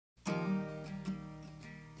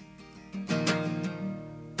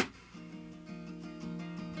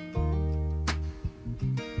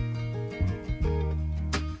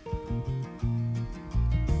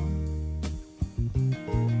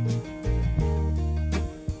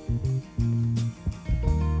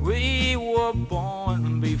were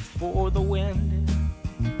born before the wind,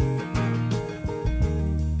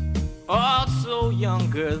 also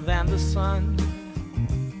younger than the sun.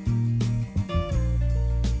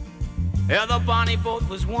 Yeah, the bonnie boat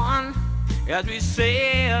was one as we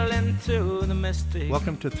sail into the mystic.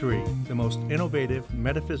 Welcome to 3, the most innovative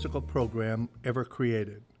metaphysical program ever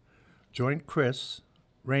created. Join Chris,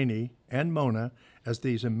 Rainey, and Mona as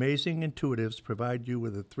these amazing intuitives provide you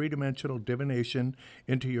with a three-dimensional divination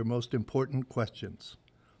into your most important questions.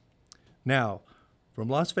 Now, from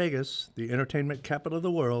Las Vegas, the entertainment capital of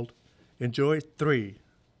the world, enjoy 3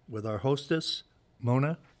 with our hostess,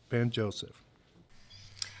 Mona Van Joseph.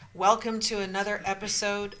 Welcome to another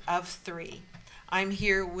episode of 3. I'm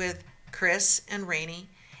here with Chris and Rainey,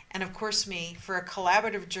 and of course me, for a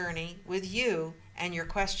collaborative journey with you and your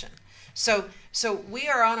question. So we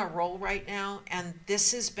are on a roll right now, and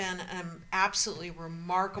this has been an absolutely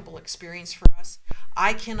remarkable experience for us.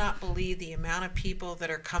 I cannot believe the amount of people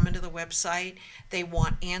that are coming to the website. They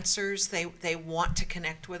want answers. They want to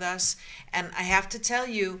connect with us. And I have to tell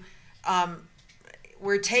you,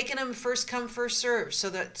 we're taking them first come, first serve. So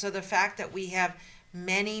the fact that we have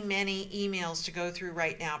many emails to go through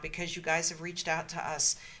right now because you guys have reached out to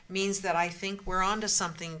us means that I think we're onto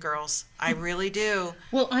something, girls. I really do.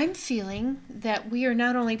 Well, I'm feeling that we are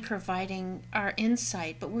not only providing our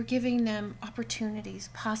insight, but we're giving them opportunities,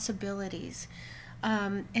 possibilities,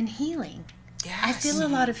 and healing. Yes. I feel a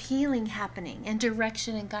lot of healing happening and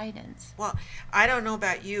direction and guidance. Well, I don't know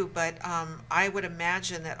about you, but I would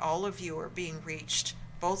imagine that all of you are being reached.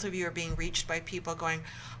 Both of you are being reached by people going,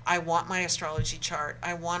 I want my astrology chart.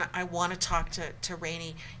 I want to talk to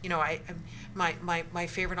Rainey. You know, my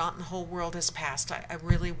favorite aunt in the whole world has passed. I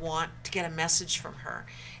really want to get a message from her.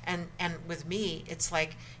 And with me, it's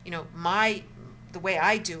like, you know, the way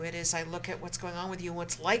I do it is I look at what's going on with you and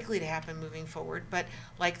what's likely to happen moving forward. But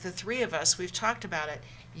like the 3 of us, we've talked about it.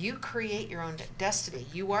 You create your own destiny.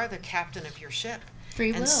 You are the captain of your ship.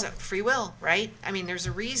 Free will. And so, free will, right? I mean, there's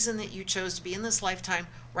a reason that you chose to be in this lifetime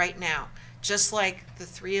right now. Just like the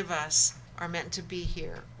 3 of us are meant to be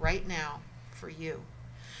here right now for you.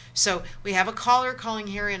 So we have a caller calling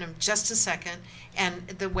here in just a second. And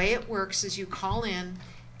the way it works is you call in,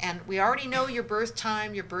 and we already know your birth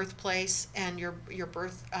time, your birthplace, and your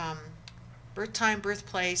birth time,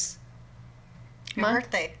 birthplace. Your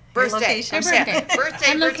birthday. Birthday. Location. I'm saying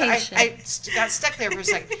birthday. And location. I got stuck there for a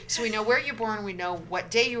second. So we know where you're born, we know what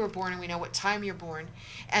day you were born, and we know what time you're born.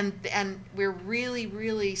 And we're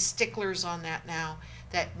really sticklers on that now.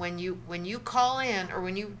 That when you call in or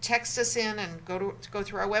when you text us in and go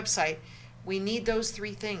through our website, we need those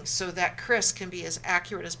 3 things so that Chris can be as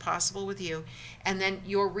accurate as possible with you, and then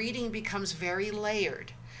your reading becomes very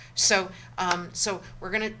layered. So we're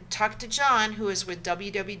going to talk to John, who is with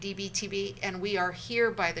WWDBTV, and we are here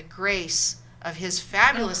by the grace of his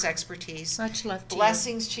fabulous expertise. Much love to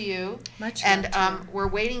Blessings to you. Much and love to you. We're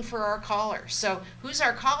waiting for our caller. So who's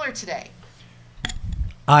our caller today?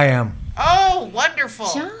 I am. Oh, wonderful.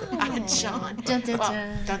 John. John. Dun, dun, Well,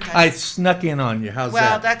 dun. dun, dun. I snuck in on you. How's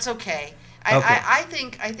Well, that? that's okay. Okay. I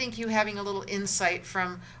think you having a little insight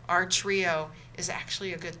from our trio is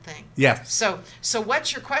actually a good thing. Yes. So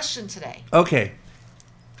what's your question today? Okay.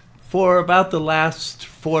 For about the last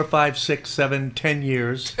 4, 5, 6, 7, 10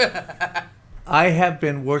 years, I have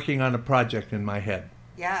been working on a project in my head.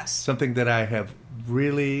 Yes. Something that I have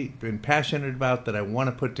really been passionate about that I want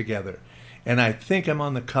to put together. And I think I'm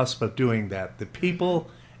on the cusp of doing that. The people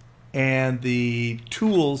and the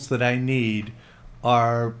tools that I need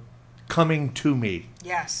are coming to me.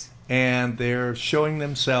 Yes. And they're showing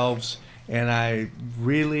themselves, and I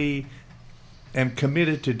really am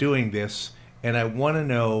committed to doing this, and I want to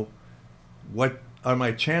know what are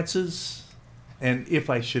my chances and if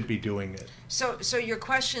I should be doing it. So your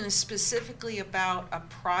question is specifically about a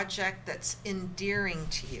project that's endearing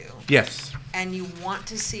to you. Yes. And you want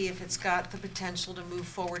to see if it's got the potential to move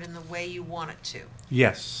forward in the way you want it to.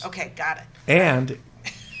 Yes. Okay, got it. And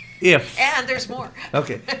if... And there's more.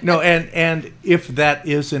 Okay. No, and if that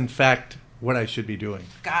is in fact what I should be doing.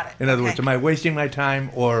 Got it. In other Okay. words, am I wasting my time,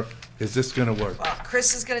 or is this going to work? Well,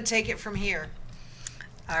 Chris is going to take it from here.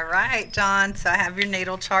 All right, John. So I have your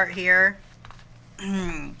natal chart here.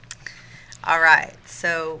 All right.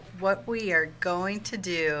 So what we are going to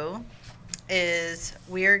do is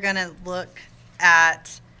we are going to look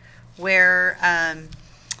at where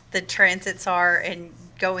the transits are and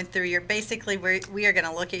going through your, basically we are going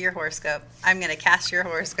to look at your horoscope. I'm going to cast your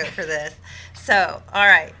horoscope for this. So, all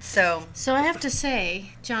right. So I have to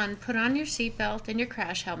say, John, put on your seatbelt and your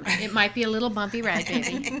crash helmet. It might be a little bumpy ride,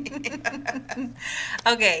 baby.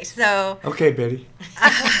 okay. So Okay, Betty.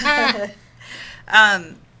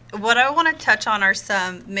 what I want to touch on are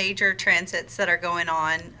some major transits that are going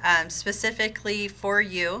on, specifically for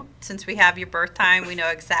you. Since we have your birth time, we know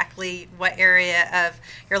exactly what area of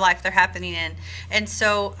your life they're happening in. And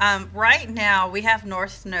so right now we have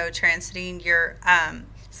North Node transiting your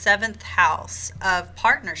 7th house of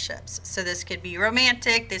partnerships. So this could be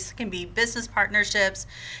romantic, this can be business partnerships.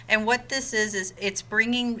 And what this is it's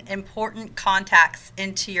bringing important contacts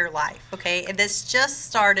into your life, okay? And this just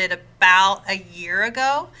started about a year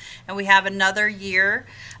ago, and we have another year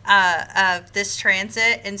of this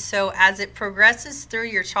transit. And so as it progresses through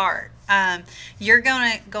your chart, you're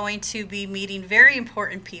going to be meeting very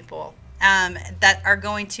important people that are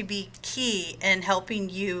going to be key in helping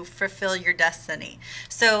you fulfill your destiny.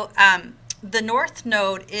 So the North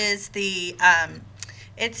Node is the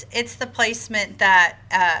it's the placement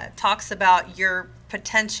that talks about your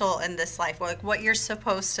potential in this life, like what you're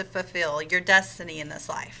supposed to fulfill, your destiny in this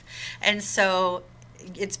life. And so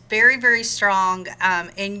it's very, very strong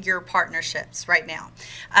in your partnerships right now.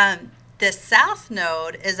 The South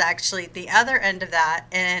Node is actually the other end of that,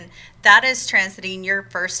 and that is transiting your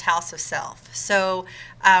 1st house of self. So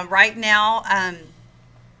right now,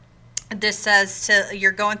 this says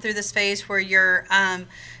you're going through this phase where you're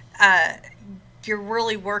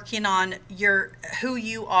really working on who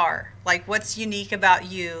you are, like what's unique about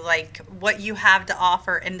you, like what you have to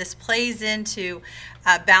offer, and this plays into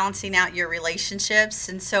balancing out your relationships.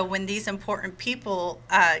 And so when these important people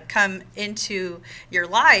come into your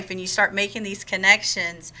life and you start making these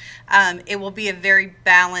connections, it will be a very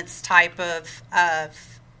balanced type of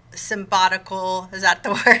symbiotical, is that the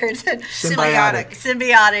word?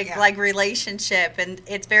 Symbiotic yeah. Like relationship, and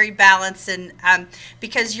it's very balanced. And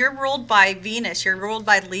because you're ruled by Venus, you're ruled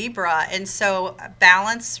by Libra, and so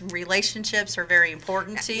balanced relationships are very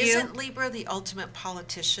important to you. Isn't Libra the ultimate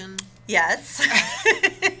politician? Yes.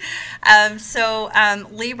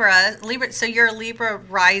 Libra. So you're a Libra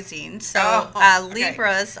rising. So okay.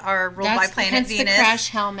 Libras are ruled by planet Venus. That's the crash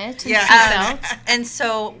helmet. Yeah. And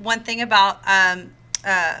so one thing about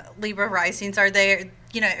Libra risings are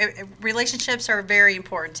relationships are very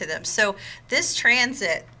important to them. So this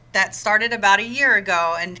transit that started about a year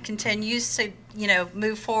ago and continues to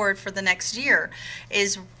move forward for the next year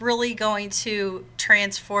is really going to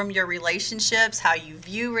transform your relationships, how you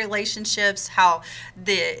view relationships, how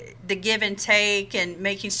the give and take, and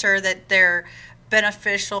making sure that they're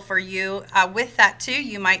beneficial for you. With that too,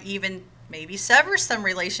 you might even maybe sever some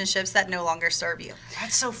relationships that no longer serve you.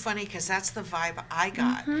 That's so funny, because that's the vibe I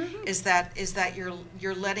got. Mm-hmm. Is that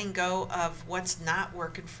you're letting go of what's not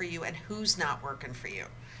working for you and who's not working for you.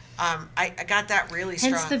 I got that really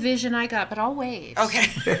strong. Hence the vision I got, but I'll wait. Okay.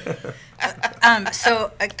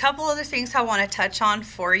 So a couple other things I want to touch on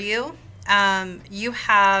for you. You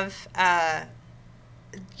have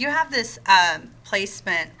this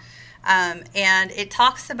placement. And it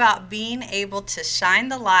talks about being able to shine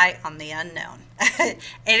the light on the unknown. It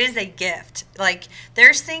is a gift. Like,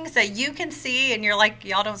 there's things that you can see and you're like,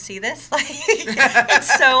 y'all don't see this? Like,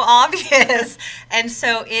 it's so obvious. And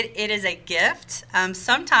so it is a gift.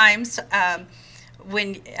 Sometimes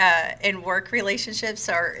when in work relationships,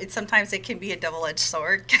 sometimes it can be a double-edged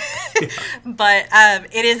sword. But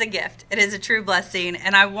it is a gift. It is a true blessing.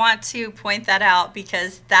 And I want to point that out,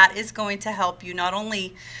 because that is going to help you not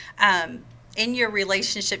only in your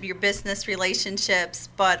relationship, your business relationships,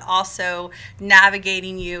 but also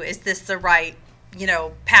navigating you. Is this the right,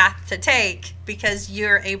 path to take? Because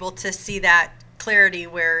you're able to see that clarity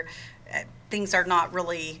where things are not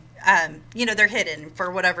really, they're hidden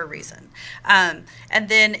for whatever reason. And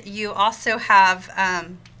then you also have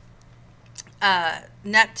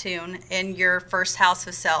Neptune in your 1st house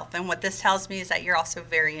of self. And what this tells me is that you're also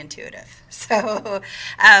very intuitive. So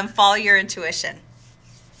follow your intuition.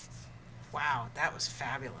 Wow, that was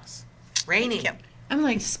fabulous. Rainy. I'm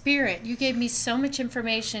like, Spirit, you gave me so much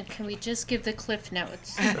information. Can we just give the cliff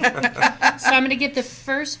notes? So I'm going to give the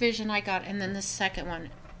first vision I got and then the second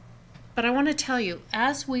one. But I want to tell you,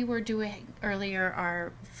 as we were doing earlier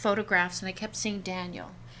our photographs, and I kept seeing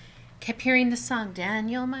Daniel, kept hearing the song,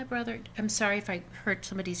 Daniel, my brother. I'm sorry if I hurt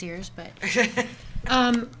somebody's ears, but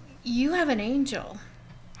you have an angel.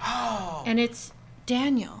 Oh. And it's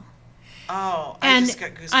Daniel. Oh, I just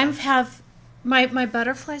got goosebumps. My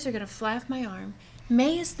butterflies are going to fly off my arm.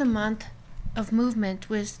 May is the month of movement,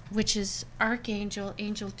 which is Archangel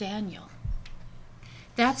Daniel.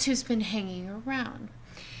 That's who's been hanging around.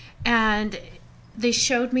 And they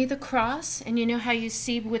showed me the cross, and you know how you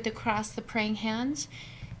see with the cross the praying hands?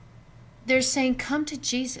 They're saying, come to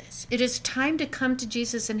Jesus. It is time to come to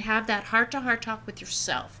Jesus and have that heart-to-heart talk with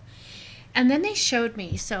yourself. And then they showed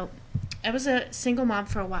me, so I was a single mom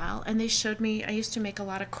for a while, and they showed me, I used to make a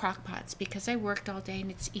lot of crock pots because I worked all day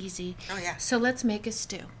and it's easy. Oh, yeah. So let's make a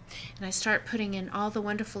stew. And I start putting in all the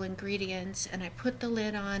wonderful ingredients, and I put the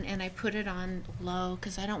lid on, and I put it on low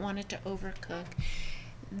because I don't want it to overcook.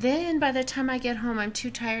 Then by the time I get home, I'm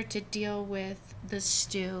too tired to deal with the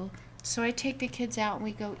stew. So I take the kids out and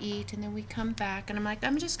we go eat, and then we come back, and I'm like,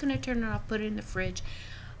 I'm just going to turn it off, put it in the fridge.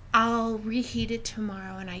 I'll reheat it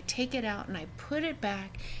tomorrow, and I take it out and I put it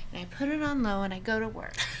back and I put it on low and I go to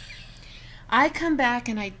work. I come back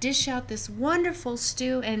and I dish out this wonderful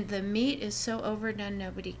stew, and the meat is so overdone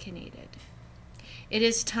nobody can eat it. It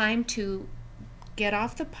is time to get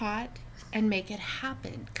off the pot and make it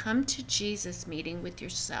happen. Come to Jesus meeting with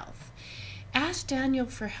yourself. Ask Daniel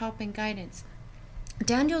for help and guidance.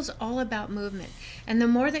 Daniel's all about movement, and the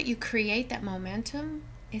more that you create that momentum,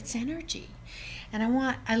 it's energy. And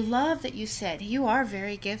I love that you said you are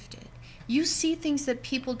very gifted. You see things that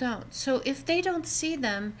people don't. So if they don't see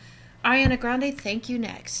them, Ariana Grande, thank you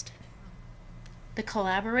next. The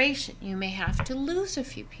collaboration, you may have to lose a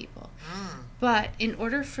few people. But in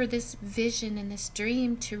order for this vision and this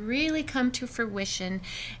dream to really come to fruition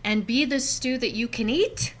and be the stew that you can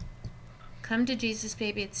eat, come to Jesus,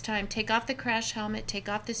 baby. It's time. Take off the crash helmet. Take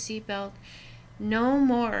off the seatbelt. No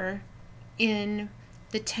more in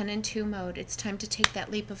the 10 and 2 mode. It's time to take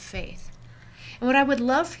that leap of faith. And what I would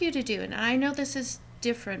love for you to do, and I know this is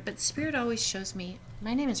different, but Spirit always shows me,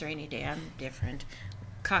 my name is Rainy Day, I'm different.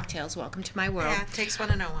 Cocktails, welcome to my world. Yeah, it takes one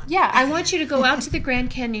to know one. Yeah, I want you to go out to the Grand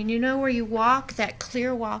Canyon. You know where you walk, that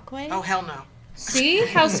clear walkway? Oh, hell no. See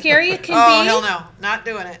how scary it can Oh, be? hell no. Not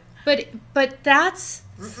doing it. But that's,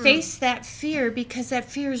 face that fear, because that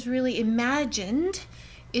fear is really imagined.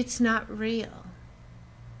 It's not real.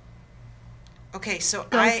 Okay, so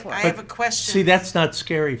Go I for it. have a question. See, that's not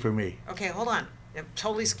scary for me. Okay, hold on. It's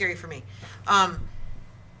totally scary for me.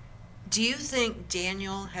 Do you think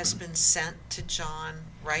Daniel has been sent to John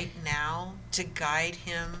right now to guide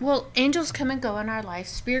him? Well, angels come and go in our life.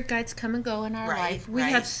 Spirit guides come and go in our Right, life. We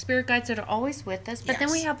right. have spirit guides that are always with us, but then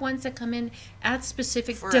we Yes. have ones that come in at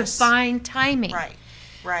specific For us. divine timing.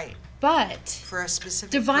 Right. But For a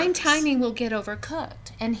specific divine purpose. timing will get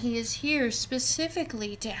overcooked, and he is here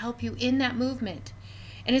specifically to help you in that movement.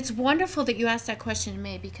 And it's wonderful that you asked that question in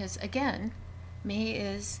May, because again, May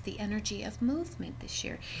is the energy of movement this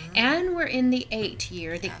year. And we're in the 8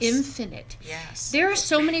 year, the Yes. infinite. Yes. There are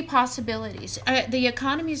so many possibilities. The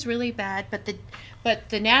economy is really bad, but the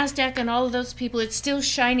NASDAQ and all of those people, it's still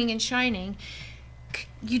shining and shining.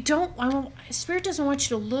 You don't, Spirit doesn't want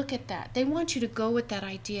you to look at that. They want you to go with that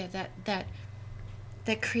idea,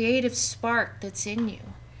 that creative spark that's in you.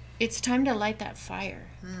 It's time to light that fire.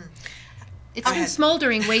 It's been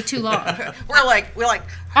smoldering way too long. We're like, oh my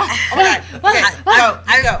God.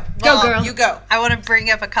 Okay, go. Go, girl. You go. I want to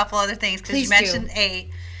bring up a couple other things because Please you mentioned 8.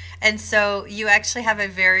 And so you actually have a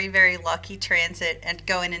very, very lucky transit and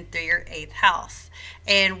going in through your 8th house.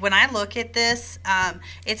 And when I look at this,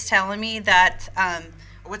 it's telling me that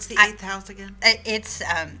What's the 8th house again? it's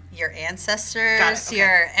your ancestors. Got it.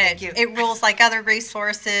 Okay. Thank you. It rules like other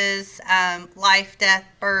resources, life, death,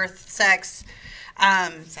 birth, sex.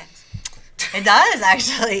 Sex. It does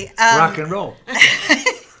actually. Rock and roll.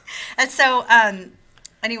 And so,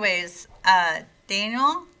 anyways,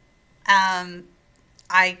 Daniel,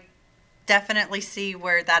 I definitely see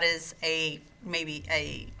where that is maybe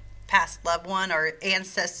a past loved one or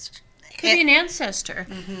ancestor. It could be an ancestor.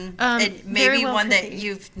 It may Very be well one could that be.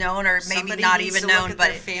 you've known or maybe Somebody not needs even to look known, at but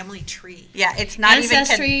their family tree. yeah, it's not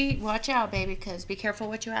Ancestry, watch out, baby, because be careful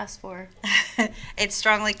what you ask for. even. It's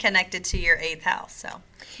strongly connected to your 8th house. So,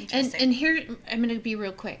 And interesting. here, I'm going to be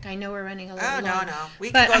real quick. I know we're running a little Oh, long. no.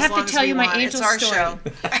 We But can go I as have long to as tell we you my want. angel It's our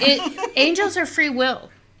story. show. Angels are free will.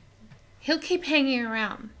 He'll keep hanging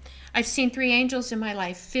around. I've seen 3 angels in my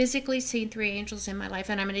life, physically seen 3 angels in my life,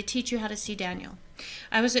 and I'm going to teach you how to see Daniel.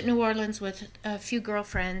 I was at New Orleans with a few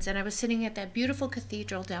girlfriends, and I was sitting at that beautiful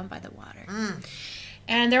cathedral down by the water.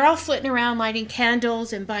 And they're all flitting around lighting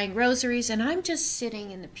candles and buying rosaries, and I'm just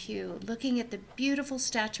sitting in the pew looking at the beautiful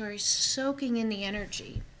statuary, soaking in the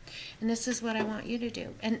energy. And this is what I want you to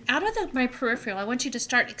do. And out of my peripheral, I want you to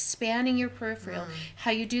start expanding your peripheral.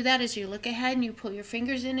 How you do that is you look ahead and you pull your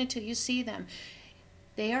fingers in until you see them.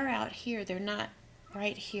 They are out here. They're not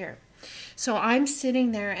right here. So I'm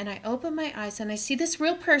sitting there and I open my eyes and I see this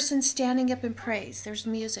real person standing up in praise. There's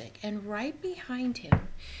music. And right behind him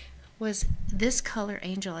was this color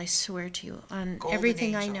angel, I swear to you, on Golden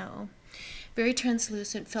everything I angel. know. Very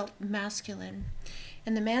translucent, felt masculine.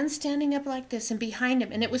 And the man standing up like this, and behind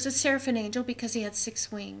him, and it was a seraphim angel because he had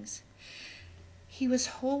 6 wings. He was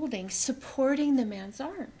holding, supporting the man's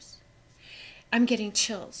arms. I'm getting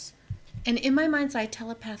chills. And in my mind's eye,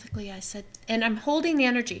 telepathically, I said, and I'm holding the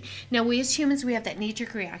energy. Now, we as humans, we have that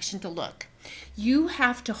knee-jerk reaction to look. You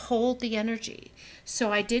have to hold the energy.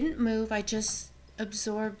 So I didn't move. I just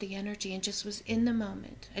absorbed the energy and just was in the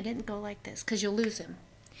moment. I didn't go like this because you'll lose him.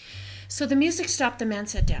 So the music stopped. The man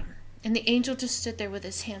sat down. And the angel just stood there with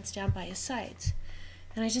his hands down by his sides.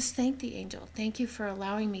 And I just thanked the angel. Thank you for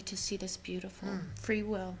allowing me to see this beautiful free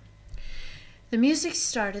will. The music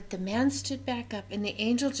started, the man stood back up, and the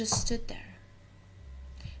angel just stood there,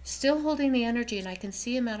 still holding the energy, and I can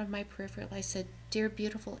see him out of my peripheral. I said, "Dear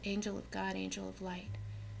beautiful angel of God, angel of light,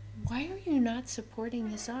 why are you not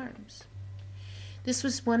supporting his arms?" This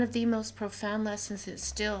was one of the most profound lessons that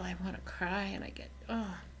still I want to cry, and I get,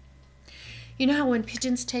 oh. You know how when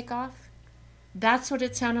pigeons take off? That's what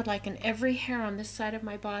it sounded like, and every hair on this side of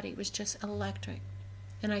my body was just electric,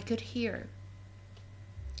 and I could hear.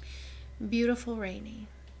 Beautiful Rainey.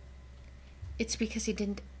 It's because he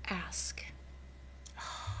didn't ask.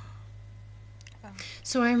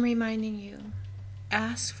 So I'm reminding you,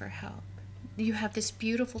 ask for help. You have this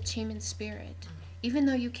beautiful team in spirit. Even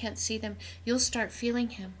though you can't see them, you'll start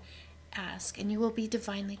feeling him. Ask, and you will be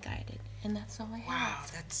divinely guided. And that's all I have. Wow,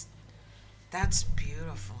 that's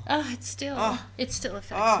beautiful. Oh, it still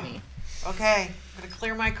affects me. Okay, I'm gonna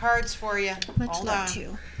clear my cards for you. Much Hold love on. to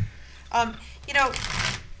you. You know,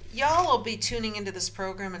 y'all will be tuning into this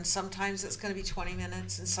program, and sometimes it's going to be 20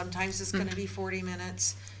 minutes, and sometimes it's going to be 40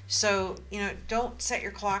 minutes. So, don't set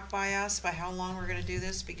your clock by us, by how long we're going to do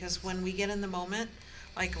this, because when we get in the moment,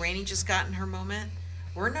 like Rainey just got in her moment,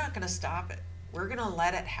 we're not going to stop it. We're going to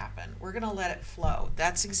let it happen. We're going to let it flow.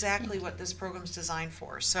 That's exactly what this program's designed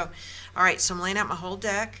for. So, all right, so I'm laying out my whole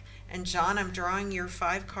deck, and John, I'm drawing your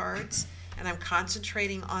 5 cards, and I'm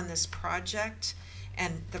concentrating on this project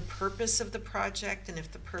and the purpose of the project, and if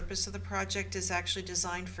the purpose of the project is actually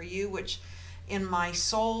designed for you, which in my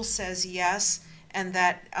soul says yes, and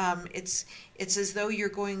that it's as though you're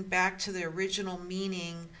going back to the original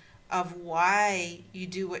meaning of why you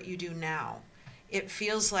do what you do now. It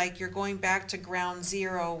feels like you're going back to ground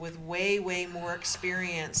zero with way, way more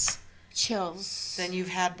experience. Chills. Than you've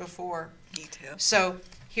had before. Me too. So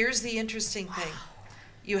here's the interesting thing.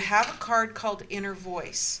 You have a card called Inner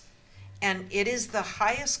Voice. And it is the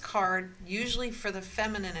highest card, usually for the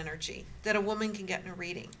feminine energy, that a woman can get in a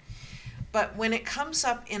reading. But when it comes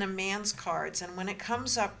up in a man's cards, and when it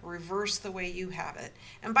comes up reverse the way you have it,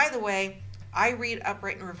 and by the way, I read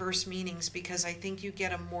upright and reverse meanings because I think you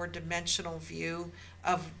get a more dimensional view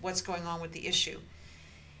of what's going on with the issue.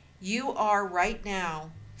 You are right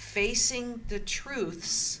now facing the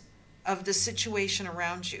truths of the situation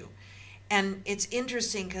around you. And it's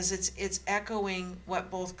interesting because it's echoing what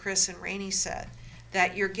both Chris and Rainey said,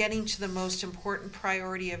 that you're getting to the most important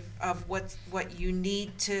priority of what you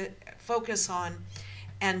need to focus on.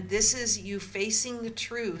 And this is you facing the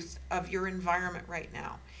truth of your environment right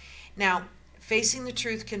now. Now, facing the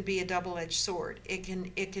truth can be a double-edged sword. It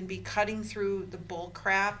can be cutting through the bull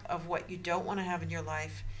crap of what you don't want to have in your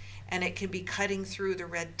life, and it can be cutting through the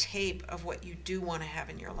red tape of what you do want to have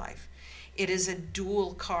in your life. It is a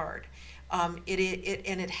dual card. And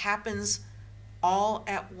it happens all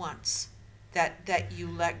at once, that you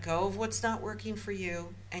let go of what's not working for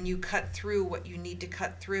you and you cut through what you need to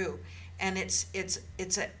cut through. And it's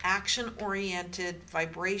an action-oriented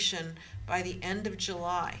vibration by the end of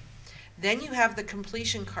July. Then you have the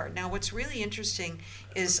completion card. Now what's really interesting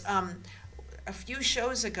is a few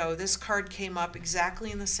shows ago this card came up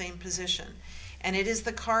exactly in the same position. And it is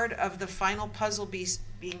the card of the final puzzle piece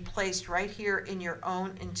being placed right here in your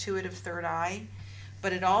own intuitive third eye.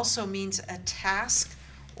 But it also means a task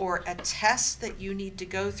or a test that you need to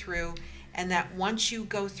go through, and that once you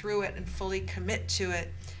go through it and fully commit to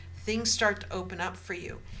it, things start to open up for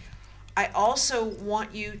you. I also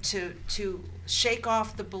want you to shake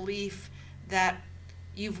off the belief that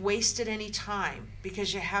you've wasted any time,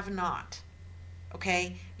 because you have not.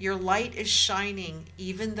 Okay, your light is shining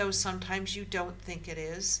even though sometimes you don't think it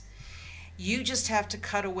is. You just have to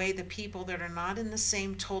cut away the people that are not in the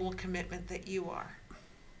same total commitment that you are.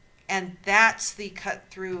 And that's the cut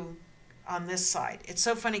through on this side. It's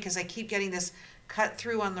so funny because I keep getting this cut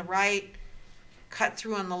through on the right, cut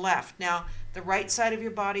through on the left. Now, the right side of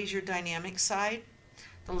your body is your dynamic side.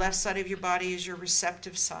 The left side of your body is your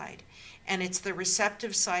receptive side. And it's the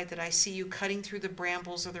receptive side that I see you cutting through the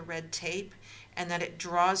brambles of the red tape, and that it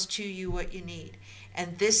draws to you what you need.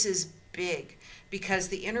 And this is big, because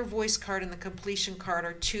the Inner Voice card and the Completion card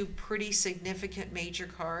are two pretty significant major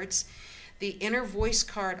cards. The Inner Voice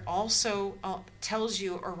card also tells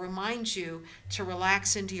you or reminds you to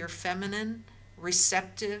relax into your feminine,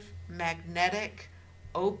 receptive, magnetic,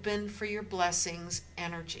 open for your blessings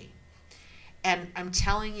energy. And I'm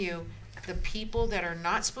telling you, the people that are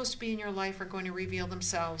not supposed to be in your life are going to reveal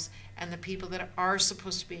themselves, and the people that are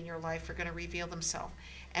supposed to be in your life are going to reveal themselves.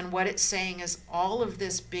 And what it's saying is all of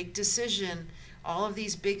this big decision, all of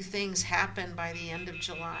these big things happen by the end of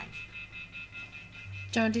July.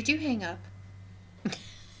 John, did you hang up?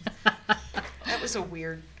 That was a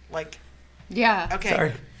weird, like, Yeah. okay.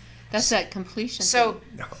 Sorry. That's that completion. So,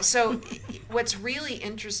 thing. so what's really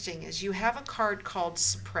interesting is you have a card called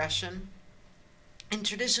Suppression. In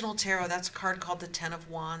traditional tarot, that's a card called the Ten of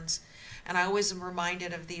Wands. And I always am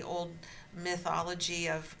reminded of the old mythology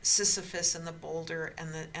of Sisyphus and the boulder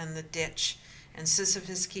and the ditch. And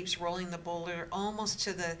Sisyphus keeps rolling the boulder almost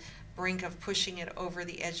to the brink of pushing it over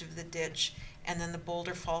the edge of the ditch. And then the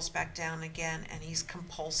boulder falls back down again, and he's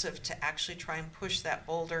compulsive to actually try and push that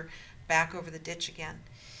boulder back over the ditch again.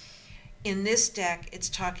 In this deck, it's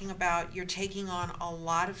talking about you're taking on a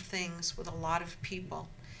lot of things with a lot of people,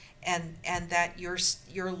 and that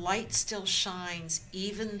your light still shines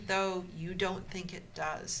even though you don't think it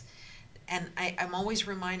does. And I'm always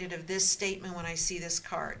reminded of this statement when I see this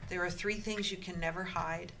card. There are three things you can never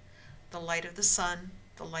hide: the light of the sun,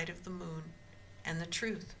 the light of the moon, and the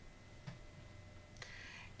truth.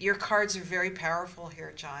 Your cards are very powerful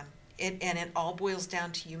here, John. And it all boils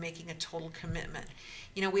down to you making a total commitment.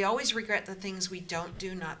 You know, we always regret the things we don't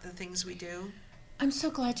do, not the things we do. I'm so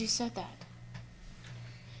glad you said that.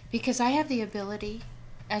 Because I have the ability,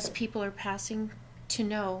 as people are passing, to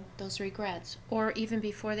know those regrets, or even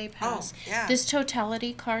before they pass. Oh, yeah. This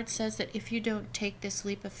totality card says that if you don't take this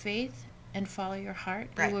leap of faith and follow your heart,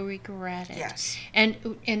 Right. you will regret it. Yes.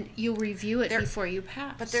 And you'll review it There- before you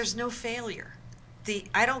pass. But there's no failure.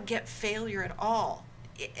 I don't get failure at all.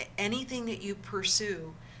 Anything that you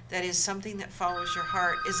pursue that is something that follows your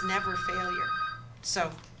heart is never failure.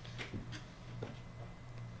 So,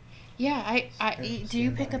 Yeah, do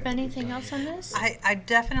you pick up anything else on this? I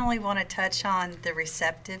definitely want to touch on the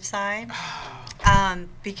receptive side,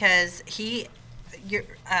 because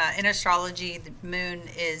in astrology, the moon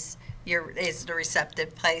is the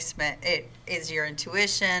receptive placement. It is your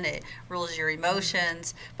intuition. It rules your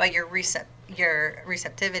emotions, but your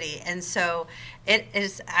receptivity. And so it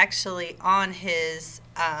is actually on his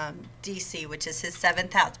DC, which is his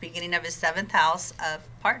 7th house, beginning of his 7th house of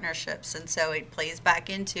partnerships. And so it plays back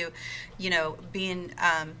into, being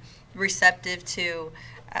receptive to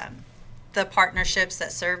the partnerships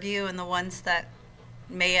that serve you and the ones that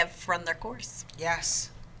may have run their course. yes.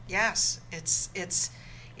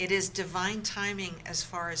 It is divine timing as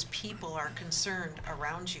far as people are concerned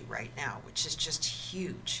around you right now, which is just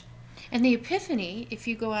huge. And the epiphany, if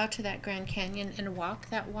you go out to that Grand Canyon and walk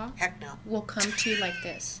that walk, Heck no. will come to you like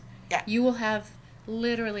this. Yeah. You will have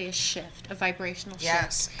literally a shift, a vibrational shift.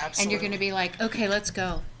 Yes, absolutely. And you're going to be like, okay, let's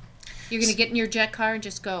go. You're going to get in your jet car and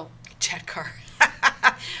just go. Jet car.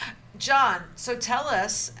 John, so tell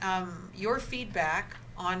us your feedback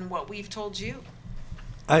on what we've told you.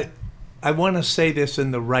 I want to say this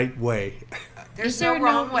in the right way. There's Is there no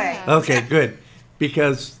wrong way. Yeah. Okay, good.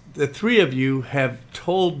 Because the three of you have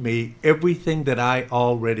told me everything that I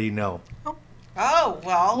already know. Oh,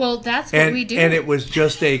 well. Well, that's what And, we do. and it was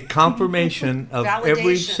just a confirmation of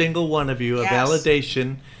every Validation. single one of you, a Yes.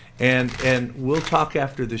 validation. And we'll talk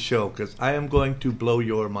after the show because I am going to blow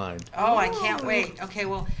your mind. Oh, I can't wait. Okay,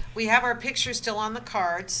 well, we have our picture still on the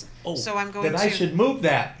cards. So I'm going then to. I should move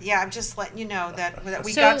that. Yeah, I'm just letting you know that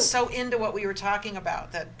we So- got so into what we were talking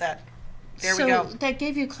about that there so we go. that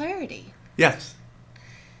gave you clarity. Yes.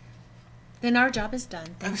 Then our job is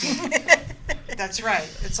done. Thank you. That's right.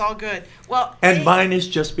 It's all good. Well, And hey- mine is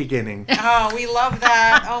just beginning. Oh, we love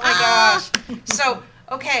that. Oh my gosh. So,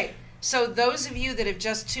 okay. So those of you that have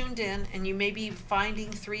just tuned in and you may be finding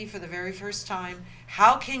 3 for the very first time,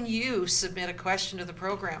 how can you submit a question to the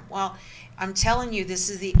program? Well, I'm telling you, this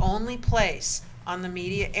is the only place on the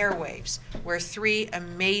media airwaves where 3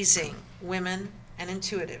 amazing women and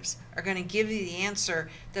intuitives are going to give you the answer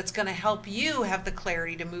that's going to help you have the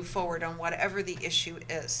clarity to move forward on whatever the issue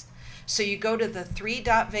is. So you go to the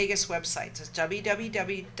 3.Vegas website. It's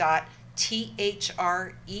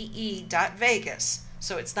www.three.vegas.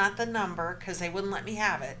 So it's not the number because they wouldn't let me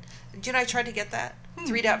have it. You know, I tried to get that.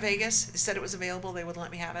 3.Vegas. It said it was available. They wouldn't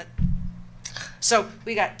let me have it. So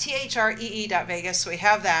we got three.vegas. So we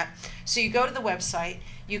have that. So you go to the website.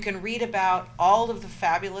 You can read about all of the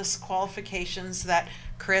fabulous qualifications that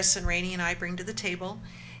Chris and Rainey and I bring to the table.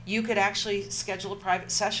 You could actually schedule a private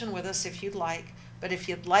session with us if you'd like. But if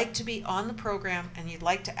you'd like to be on the program and you'd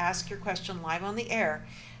like to ask your question live on the air,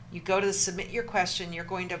 you go to the submit your question. You're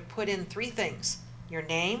going to put in 3 things: your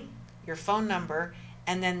name, your phone number,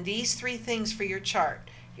 and then these 3 things for your chart.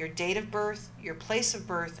 your date of birth, your place of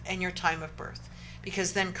birth, and your time of birth.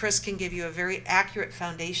 Because then Chris can give you a very accurate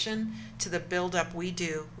foundation to the build-up we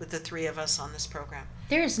do with the three of us on this program.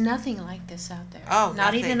 There is nothing like this out there. Oh,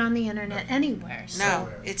 not nothing. even on the internet, anywhere. So No,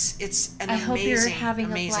 it's an I amazing, hope you're having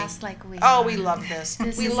amazing. a blast like we Oh, are. we love this.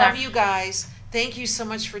 This We is love our- you guys. Thank you so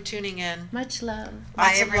much for tuning in. Much love. Bye,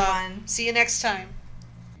 Lots of love. everyone. See you next time.